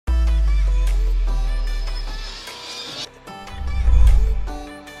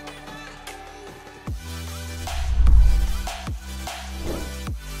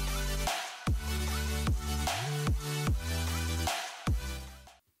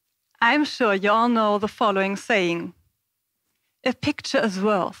I'm sure you all know the following saying: a picture is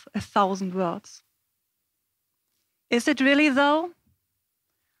worth 1,000 words. Is it really though?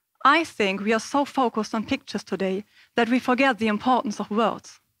 I think we are so focused on pictures today that we forget the importance of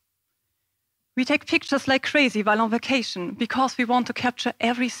words. We take pictures like crazy while on vacation because we want to capture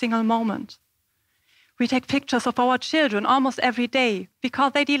every single moment. We take pictures of our children almost every day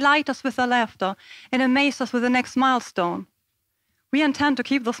because they delight us with their laughter and amaze us with the next milestone. We intend to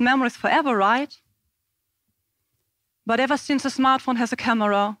keep those memories forever, right? But ever since the smartphone has a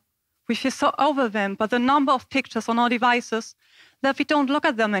camera, we feel so overwhelmed by the number of pictures on our devices that we don't look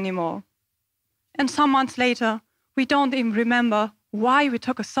at them anymore. And some months later, we don't even remember why we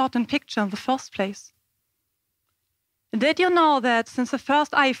took a certain picture in the first place. Did you know that since the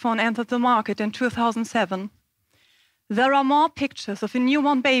first iPhone entered the market in 2007, there are more pictures of a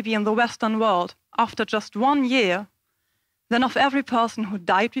newborn baby in the Western world after just 1 year than of every person who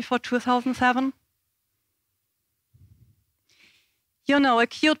died before 2007? You know, a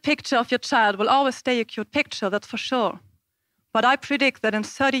cute picture of your child will always stay a cute picture, that's for sure. But I predict that in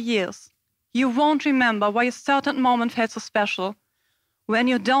 30 years, you won't remember why a certain moment felt so special when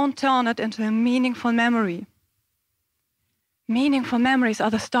you don't turn it into a meaningful memory. Meaningful memories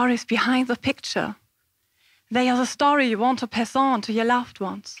are the stories behind the picture. They are the story you want to pass on to your loved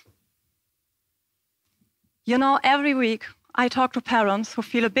ones. You know, every week I talk to parents who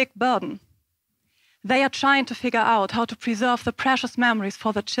feel a big burden. They are trying to figure out how to preserve the precious memories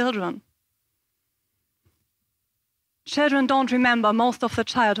for their children. Children don't remember most of their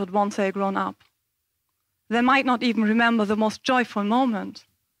childhood once they're grown up. They might not even remember the most joyful moment.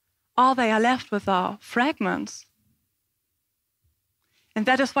 All they are left with are fragments. And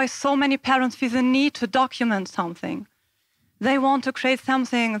that is why so many parents feel the need to document something. They want to create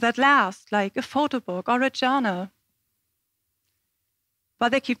something that lasts, like a photo book or a journal.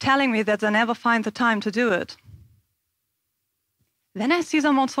 But they keep telling me that they never find the time to do it. Then I see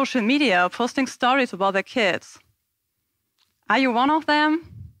them on social media posting stories about their kids. Are you one of them?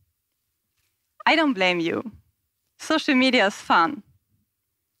 I don't blame you. Social media is fun.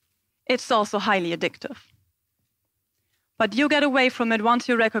 It's also highly addictive. But you get away from it once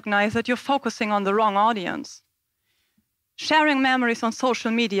you recognize that you're focusing on the wrong audience. Sharing memories on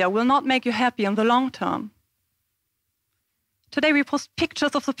social media will not make you happy in the long term. Today we post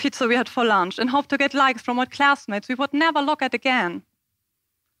pictures of the pizza we had for lunch and hope to get likes from our classmates we would never look at again.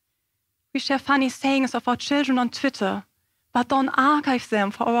 We share funny sayings of our children on Twitter, but don't archive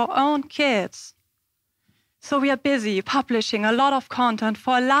them for our own kids. So we are busy publishing a lot of content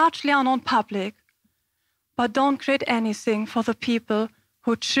for a largely unknown public, but don't create anything for the people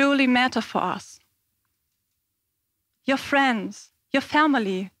who truly matter for us. Your friends, your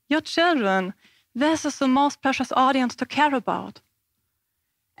family, your children, this is the most precious audience to care about.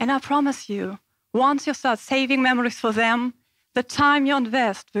 And I promise you, once you start saving memories for them, the time you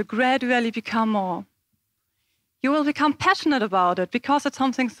invest will gradually become more. You will become passionate about it because it's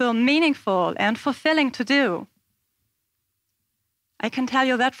something so meaningful and fulfilling to do. I can tell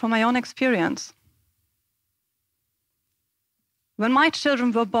you that from my own experience. When my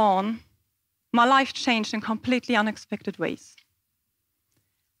children were born, my life changed in completely unexpected ways.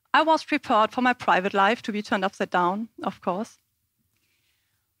 I was prepared for my private life to be turned upside down, of course.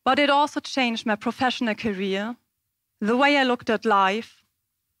 But it also changed my professional career, the way I looked at life,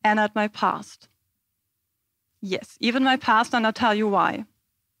 and at my past. Yes, even my past, and I'll tell you why.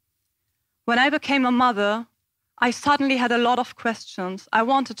 When I became a mother, I suddenly had a lot of questions I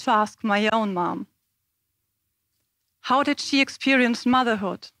wanted to ask my own mom. How did she experience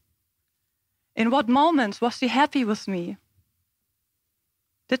motherhood? In what moments was she happy with me?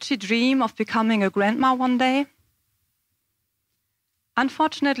 Did she dream of becoming a grandma one day?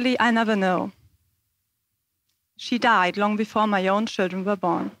 Unfortunately, I never know. She died long before my own children were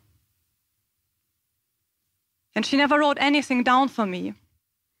born. And she never wrote anything down for me.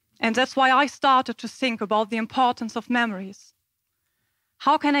 And that's why I started to think about the importance of memories.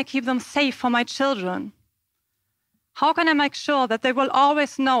 How can I keep them safe for my children? How can I make sure that they will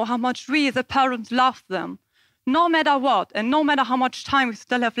always know how much we, the parents, love them, no matter what, and no matter how much time we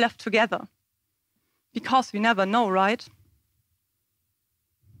still have left together? Because we never know, right?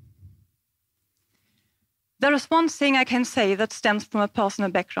 There is one thing I can say that stems from a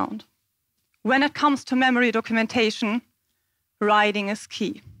personal background. When it comes to memory documentation, writing is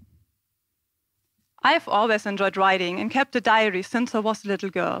key. I have always enjoyed writing and kept a diary since I was a little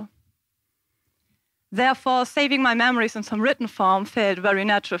girl. Therefore, saving my memories in some written form felt very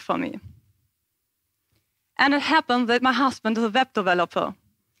natural for me. And it happened that my husband is a web developer,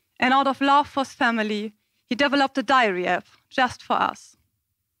 and out of love for his family, he developed a diary app just for us.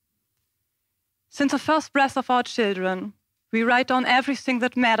 Since the first breath of our children, we write down everything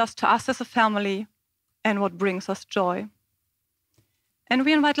that matters to us as a family and what brings us joy. And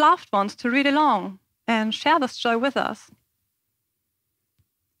we invite loved ones to read along and share this joy with us.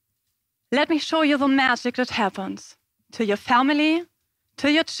 Let me show you the magic that happens to your family,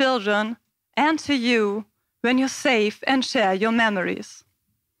 to your children, and to you when you save and share your memories.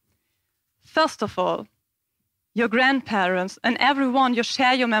 First of all, your grandparents and everyone you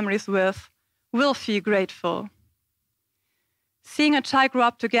share your memories with will feel grateful. Seeing a child grow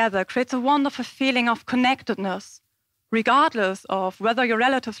up together creates a wonderful feeling of connectedness, regardless of whether your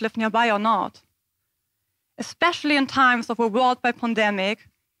relatives live nearby or not. Especially in times of a worldwide pandemic,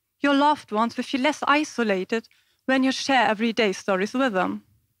 your loved ones will feel less isolated when you share everyday stories with them.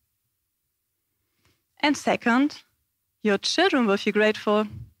 And second, your children will feel grateful.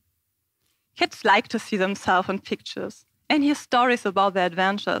 Kids like to see themselves in pictures and hear stories about their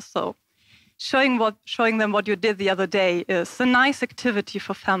adventures, so showing them what you did the other day is a nice activity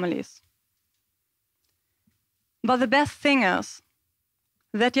for families. But the best thing is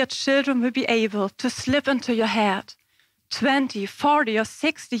that your children will be able to slip into your head 20, 40, or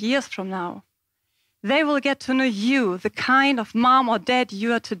 60 years from now. They will get to know you, the kind of mom or dad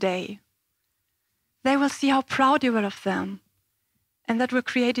you are today. They will see how proud you were of them, and that will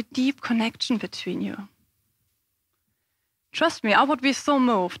create a deep connection between you. Trust me, I would be so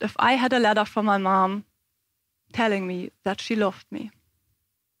moved if I had a letter from my mom telling me that she loved me.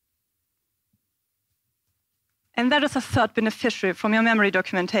 And that is a third beneficiary from your memory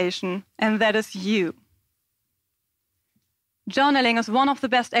documentation, and that is you. Journaling is one of the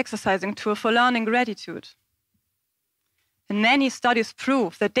best exercising tools for learning gratitude. And many studies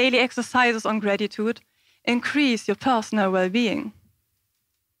prove that daily exercises on gratitude increase your personal well-being.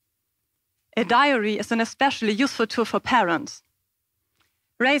 A diary is an especially useful tool for parents.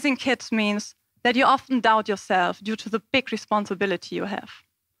 Raising kids means that you often doubt yourself due to the big responsibility you have.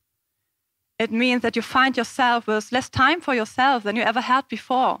 It means that you find yourself with less time for yourself than you ever had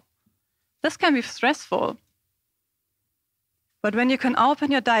before. This can be stressful. But when you can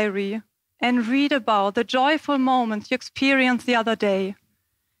open your diary and read about the joyful moments you experienced the other day,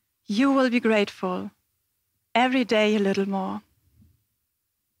 you will be grateful every day a little more.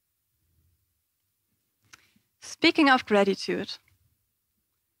 Speaking of gratitude,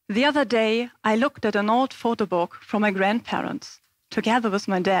 the other day I looked at an old photo book from my grandparents together with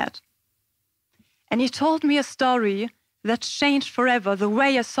my dad. And he told me a story that changed forever the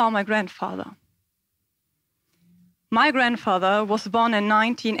way I saw my grandfather. My grandfather was born in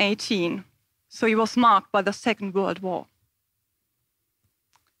 1918, so he was marked by the Second World War.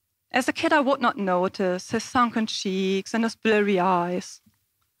 As a kid, I would not notice his sunken cheeks and his blurry eyes.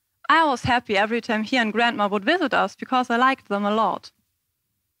 I was happy every time he and Grandma would visit us because I liked them a lot.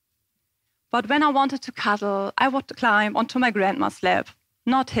 But when I wanted to cuddle, I would climb onto my grandma's lap,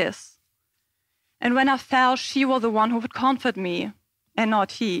 not his. And when I fell, she was the one who would comfort me, and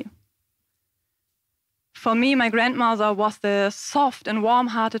not he. For me, my grandmother was the soft and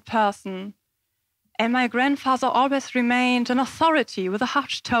warm-hearted person, and my grandfather always remained an authority with a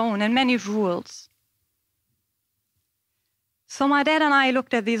harsh tone and many rules. So my dad and I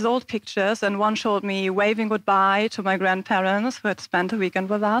looked at these old pictures, and one showed me waving goodbye to my grandparents who had spent the weekend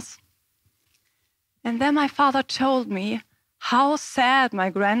with us. And then my father told me how sad my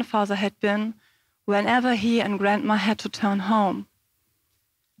grandfather had been whenever he and Grandma had to turn home.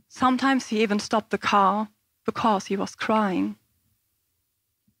 Sometimes he even stopped the car because he was crying.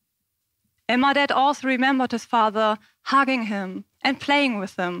 And my dad also remembered his father hugging him and playing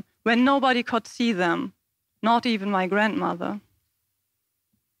with him when nobody could see them, not even my grandmother.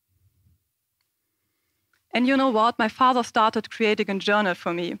 And you know what? My father started creating a journal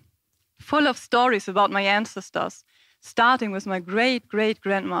for me, full of stories about my ancestors, starting with my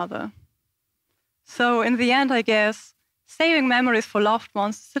great-great-grandmother. So in the end, I guess, saving memories for loved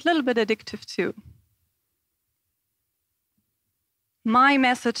ones is a little bit addictive too. My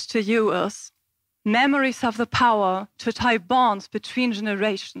message to you is, memories have the power to tie bonds between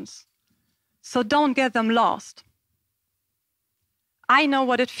generations. So don't get them lost. I know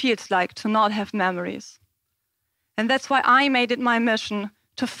what it feels like to not have memories. And that's why I made it my mission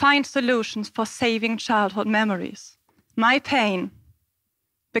to find solutions for saving childhood memories. My pain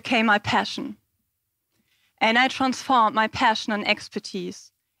became my passion. And I transformed my passion and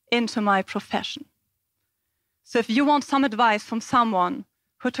expertise into my profession. So if you want some advice from someone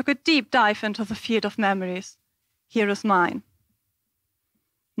who took a deep dive into the field of memories, here is mine.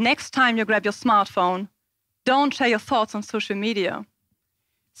 Next time you grab your smartphone, don't share your thoughts on social media.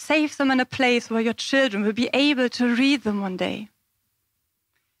 Save them in a place where your children will be able to read them one day.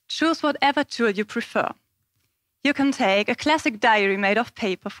 Choose whatever tool you prefer. You can take a classic diary made of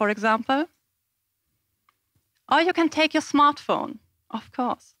paper, for example. Or you can take your smartphone, of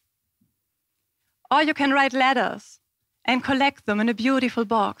course. Or you can write letters and collect them in a beautiful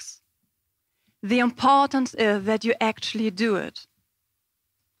box. The importance is that you actually do it.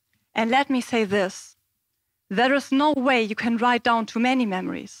 And let me say this, there is no way you can write down too many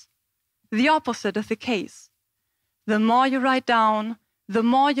memories. The opposite is the case. The more you write down, the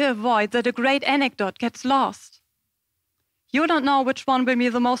more you avoid that a great anecdote gets lost. You don't know which one will be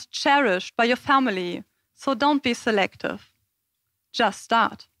the most cherished by your family, so don't be selective. Just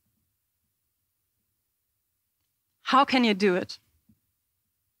start. How can you do it?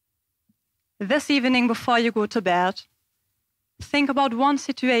 This evening before you go to bed, think about one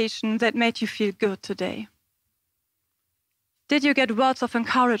situation that made you feel good today. Did you get words of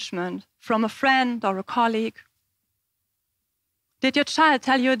encouragement from a friend or a colleague? Did your child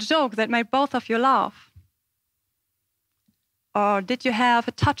tell you a joke that made both of you laugh? Or did you have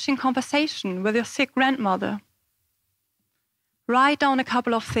a touching conversation with your sick grandmother? Write down a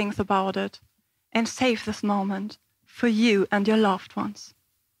couple of things about it and save this moment for you and your loved ones.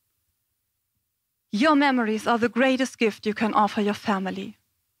 Your memories are the greatest gift you can offer your family.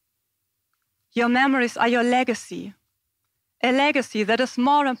 Your memories are your legacy, a legacy that is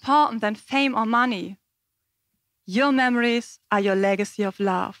more important than fame or money. Your memories are your legacy of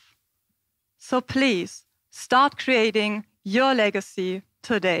love. So please, start creating your legacy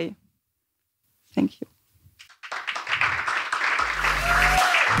today. Thank you.